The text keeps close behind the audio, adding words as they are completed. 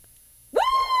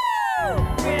On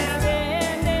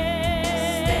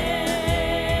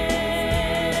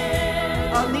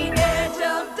the edge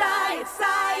of diet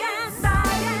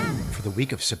science. For the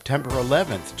week of September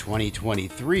 11th,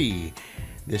 2023,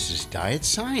 this is Diet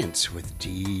Science with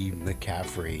Dee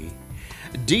McCaffrey.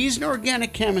 Dee's an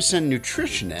organic chemist and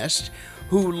nutritionist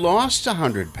who lost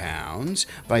 100 pounds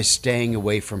by staying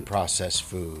away from processed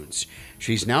foods.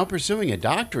 She's now pursuing a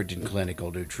doctorate in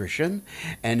clinical nutrition,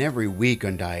 and every week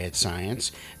on Diet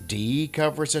Science, Dee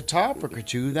covers a topic or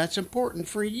two that's important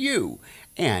for you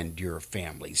and your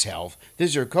family's health. This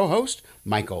is your co-host,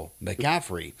 Michael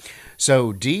McCaffrey.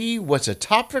 So, Dee, what's a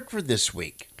topic for this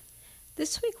week?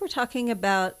 This week we're talking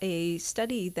about a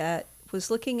study that was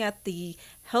looking at the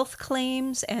health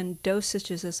claims and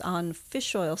dosages on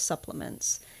fish oil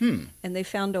supplements. And they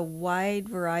found a wide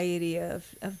variety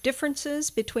of differences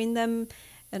between them.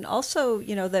 And also,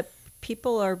 that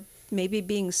people are maybe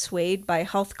being swayed by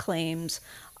health claims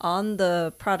on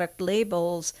the product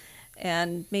labels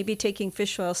and maybe taking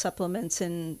fish oil supplements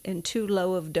in too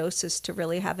low of doses to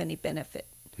really have any benefit.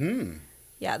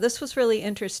 Yeah, this was really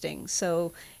interesting.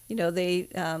 So, they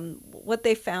what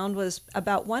they found was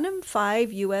about 1 in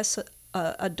 5 U.S.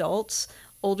 Adults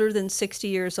older than 60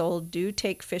 years old do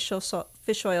take fish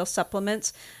oil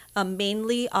supplements,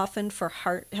 mainly often for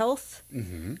heart health,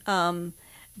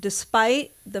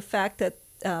 despite the fact that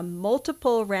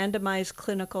multiple randomized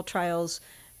clinical trials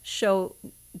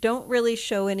don't really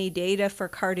show any data for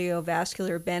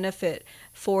cardiovascular benefit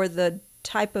for the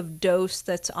type of dose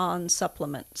that's on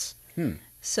supplements.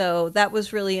 So that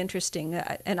was really interesting.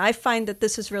 And I find that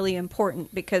this is really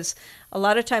important because a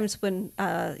lot of times when,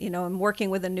 I'm working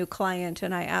with a new client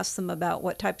and I ask them about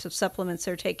what types of supplements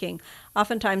they're taking,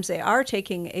 oftentimes they are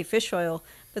taking a fish oil,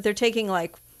 but they're taking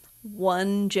like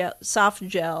one soft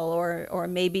gel or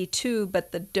maybe two,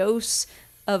 but the dose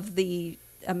of the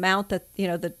amount that,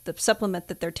 the supplement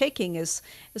that they're taking is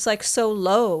like so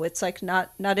low. It's like not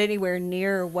anywhere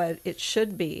near what it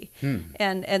should be.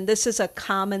 And this is a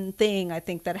common thing I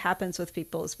think that happens with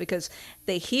people is because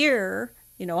they hear,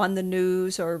 on the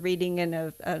news or reading in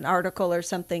an article or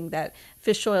something that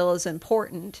fish oil is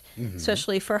important,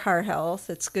 especially for heart health.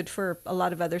 It's good for a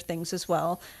lot of other things as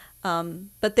well.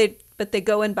 But they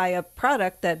go and buy a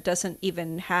product that doesn't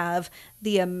even have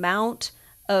the amount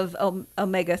of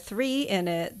omega-3 in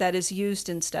it that is used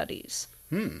in studies.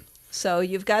 So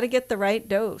you've got to get the right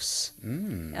dose.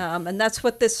 And that's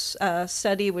what this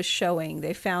study was showing.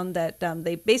 They found that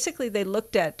they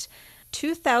looked at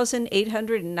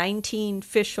 2,819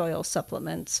 fish oil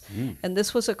supplements, and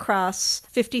this was across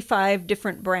 55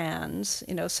 different brands.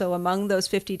 So among those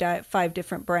 55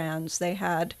 different brands, they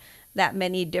had that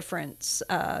many different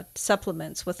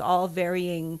supplements with all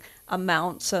varying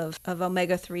amounts of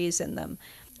omega-3s in them.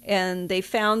 And they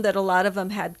found that a lot of them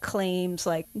had claims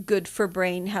like good for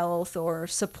brain health or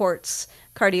supports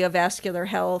cardiovascular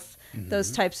health, those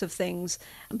types of things.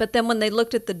 But then when they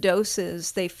looked at the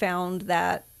doses, they found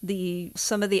that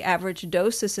some of the average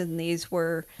doses in these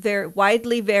were very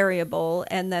widely variable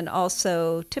and then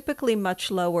also typically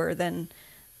much lower than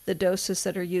the doses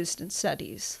that are used in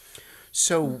studies.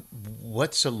 So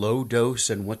what's a low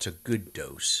dose and what's a good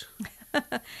dose?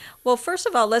 Well, first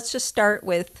of all, let's just start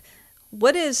with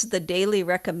what is the daily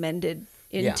recommended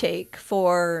intake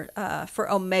for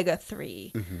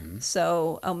omega-3?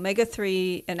 So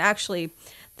omega-3, and actually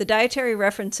the dietary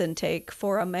reference intake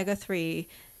for omega-3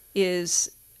 is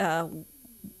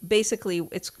basically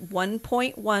it's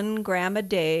 1.1 gram a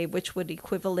day, which would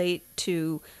equivalent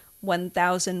to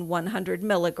 1,100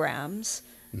 milligrams.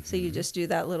 So you just do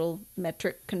that little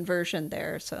metric conversion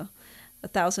there. So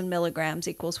 1,000 milligrams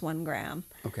equals 1 gram.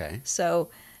 Okay. So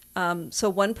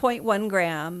 1.1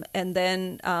 gram, and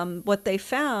then what they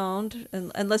found,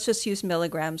 and let's just use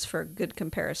milligrams for a good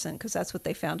comparison because that's what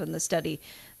they found in the study.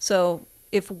 So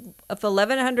if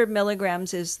 1,100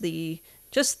 milligrams is the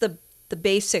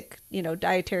basic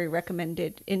dietary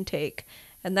recommended intake,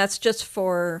 and that's just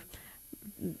for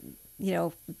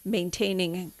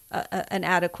maintaining an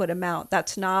adequate amount.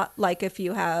 That's not like if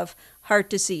you have heart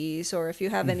disease or if you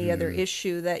have any other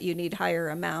issue that you need higher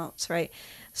amounts, right?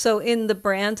 So in the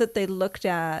brands that they looked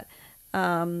at,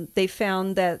 they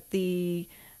found that the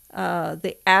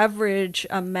average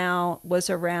amount was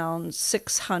around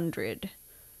 600.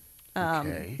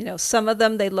 Okay. Some of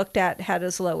them they looked at had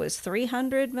as low as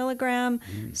 300 milligram.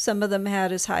 Some of them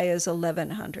had as high as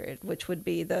 1,100, which would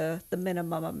be the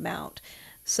minimum amount.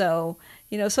 So,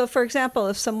 so for example,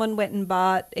 if someone went and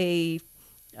bought a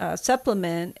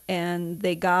supplement and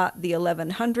they got the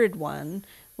 1,100 one,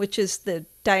 which is the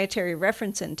dietary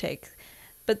reference intake,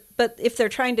 but if they're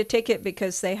trying to take it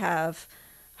because they have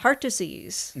heart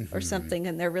disease or something,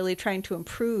 and they're really trying to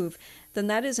improve, then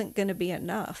that isn't going to be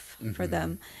enough for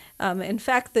them. In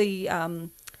fact, the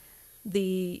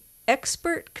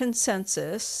expert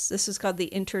consensus, this is called the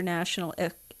International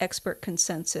Expert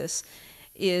Consensus,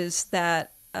 is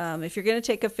that if you're going to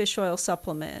take a fish oil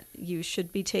supplement, you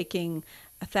should be taking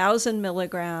 1,000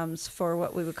 milligrams for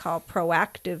what we would call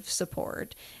proactive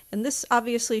support. And this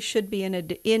obviously should be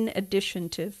in addition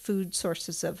to food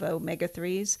sources of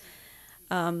omega-3s.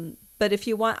 But if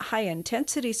you want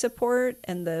high-intensity support,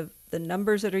 and the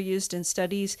numbers that are used in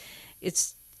studies,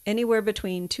 it's anywhere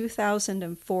between 2,000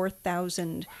 and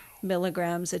 4,000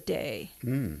 milligrams a day.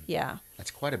 Yeah.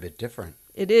 That's quite a bit different.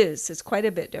 It is. It's quite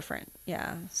a bit different.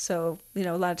 Yeah. So,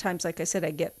 a lot of times, like I said,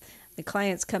 I get the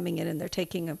clients coming in and they're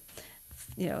taking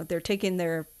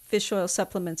their fish oil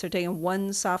supplements. They're taking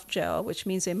one soft gel, which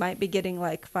means they might be getting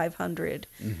like 500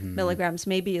 milligrams,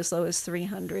 maybe as low as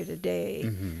 300 a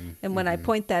day. And when I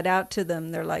point that out to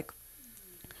them, they're like,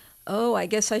 oh, I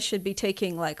guess I should be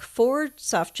taking like 4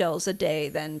 soft gels a day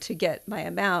then to get my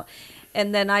amount.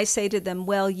 And then I say to them,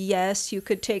 well, yes, you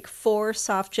could take 4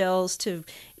 soft gels to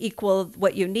equal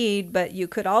what you need, but you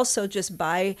could also just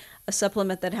buy a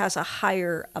supplement that has a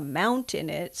higher amount in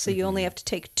it, so you only have to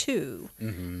take 2,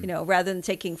 rather than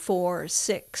taking 4 or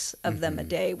 6 of them a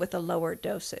day with a lower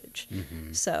dosage.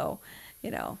 So,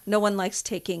 no one likes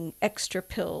taking extra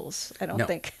pills, I don't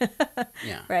think.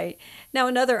 Yeah. Right. Now,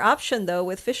 another option, though,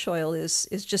 with fish oil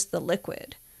is just the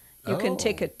liquid. You can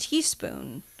take a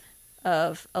teaspoon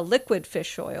of a liquid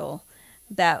fish oil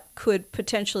that could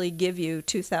potentially give you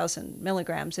 2,000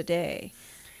 milligrams a day.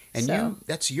 And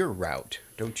that's your route,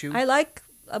 don't you?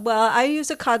 I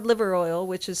use a cod liver oil,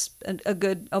 which is a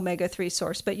good omega-3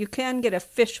 source, but you can get a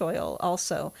fish oil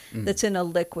also that's in a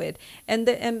liquid.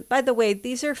 And by the way,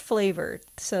 these are flavored,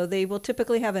 so they will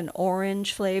typically have an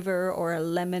orange flavor or a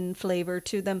lemon flavor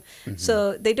to them.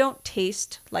 So they don't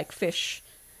taste like fish.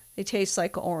 They taste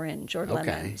like orange or lemon.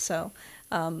 Okay. So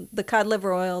the cod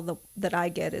liver oil that I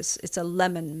get it's a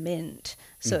lemon mint,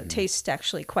 so it tastes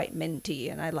actually quite minty,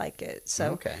 and I like it.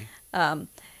 So,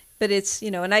 but it's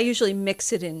and I usually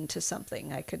mix it into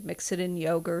something. I could mix it in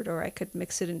yogurt, or I could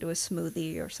mix it into a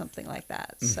smoothie or something like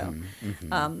that. So,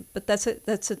 but that's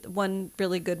one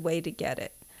really good way to get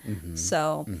it.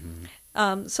 So.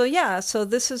 So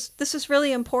this is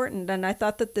really important, and I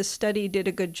thought that this study did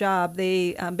a good job.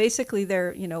 They basically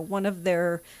one of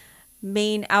their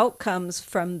main outcomes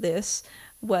from this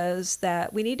was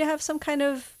that we need to have some kind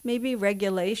of maybe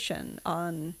regulation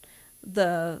on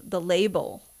the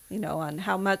label, on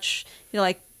how much,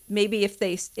 like maybe if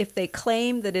they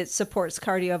claim that it supports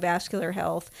cardiovascular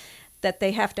health, that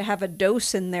they have to have a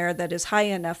dose in there that is high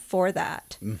enough for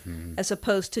that, as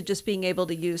opposed to just being able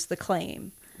to use the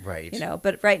claim. Right.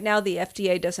 But right now the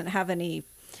FDA doesn't have any,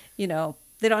 they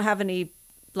don't have any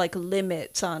like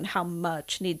limits on how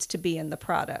much needs to be in the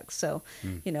product. So,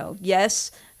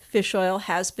 yes, fish oil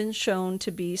has been shown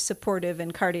to be supportive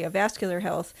in cardiovascular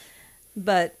health,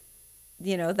 but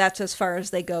that's as far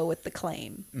as they go with the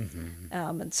claim.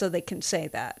 And so they can say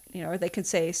that, or they can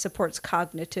say supports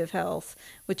cognitive health,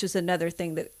 which is another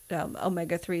thing that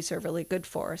omega-3s are really good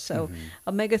for. So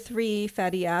omega-3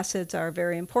 fatty acids are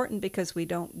very important because we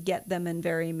don't get them in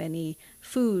very many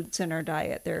foods in our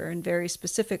diet. They're in very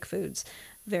specific foods,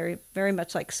 very, very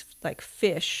much like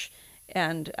fish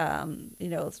and,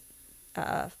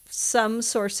 some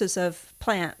sources of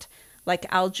plant like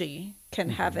algae can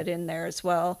have it in there as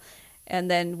well. And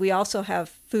then we also have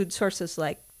food sources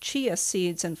like chia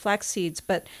seeds and flax seeds,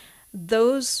 but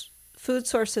those food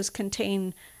sources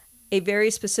contain a very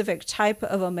specific type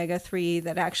of omega-3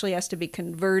 that actually has to be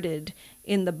converted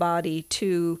in the body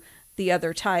to the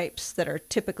other types that are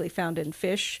typically found in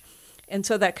fish. And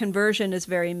so that conversion is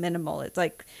very minimal. It's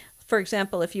like, for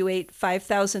example, if you ate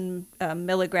 5,000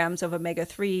 milligrams of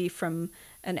omega-3 from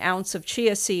an ounce of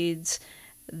chia seeds,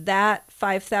 that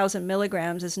 5,000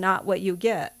 milligrams is not what you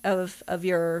get of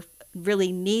your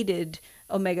really needed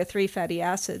omega-3 fatty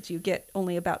acids. You get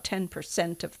only about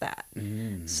 10% of that.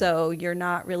 So you're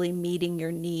not really meeting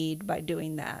your need by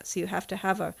doing that. So you have to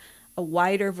have a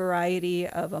wider variety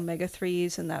of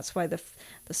omega-3s, and that's why the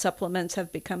supplements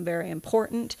have become very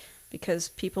important, because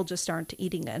people just aren't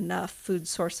eating enough food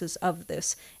sources of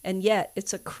this. And yet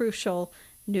it's a crucial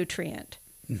nutrient.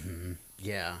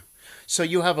 Yeah. So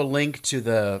you have a link to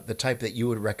the type that you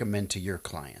would recommend to your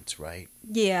clients, right?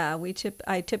 Yeah,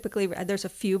 I typically, there's a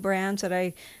few brands that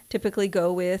I typically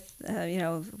go with.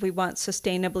 We want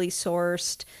sustainably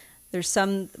sourced. There's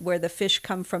some where the fish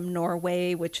come from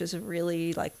Norway, which is a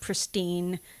really like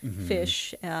pristine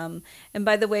fish. And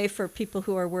by the way, for people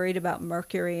who are worried about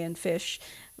mercury in fish,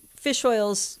 fish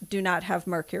oils do not have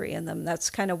mercury in them. That's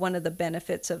kind of one of the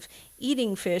benefits of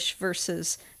eating fish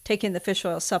versus taking the fish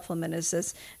oil supplement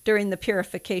is during the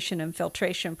purification and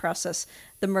filtration process,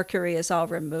 the mercury is all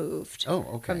removed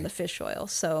from the fish oil.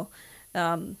 So,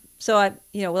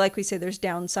 like we say, there's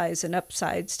downsides and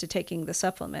upsides to taking the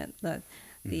supplement.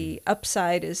 The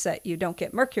upside is that you don't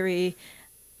get mercury.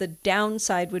 The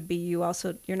downside would be you're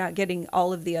not getting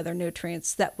all of the other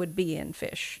nutrients that would be in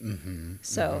fish.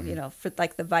 For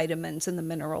like the vitamins and the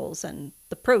minerals and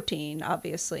the protein,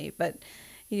 obviously, but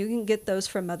you can get those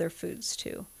from other foods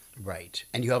too. Right.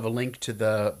 And you have a link to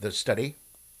the study?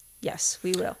 Yes,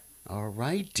 we will. All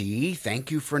right, Dee.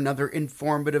 Thank you for another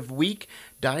informative week.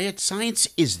 Diet Science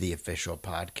is the official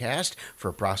podcast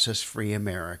for Process Free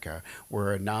America.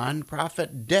 We're a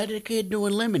nonprofit dedicated to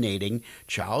eliminating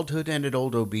childhood and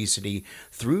adult obesity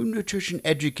through nutrition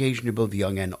education to both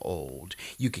young and old.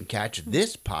 You can catch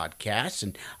this podcast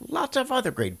and lots of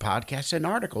other great podcasts and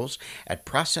articles at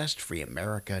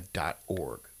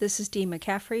processedfreeamerica.org. This is Dee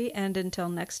McCaffrey, and until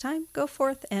next time, go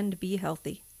forth and be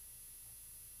healthy.